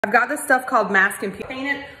I've got this stuff called Mask and Peel.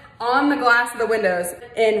 Paint it on the glass of the windows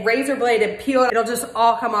and razor blade and peel it. It'll just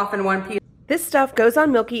all come off in one piece. This stuff goes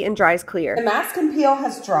on Milky and dries clear. The Mask and Peel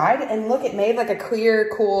has dried and look, it made like a clear,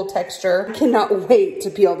 cool texture. I cannot wait to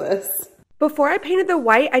peel this. Before I painted the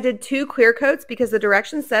white, I did 2 clear coats because the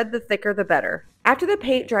directions said the thicker the better. After the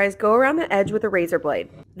paint dries, go around the edge with a razor blade.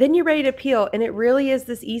 Then you're ready to peel, and it really is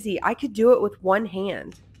this easy. I could do it with one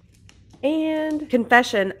hand. And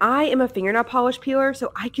confession, I am a fingernail polish peeler,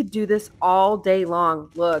 so I could do this all day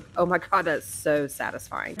long. Look, oh my God, that's so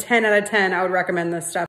satisfying. 10 out of 10, I would recommend this stuff.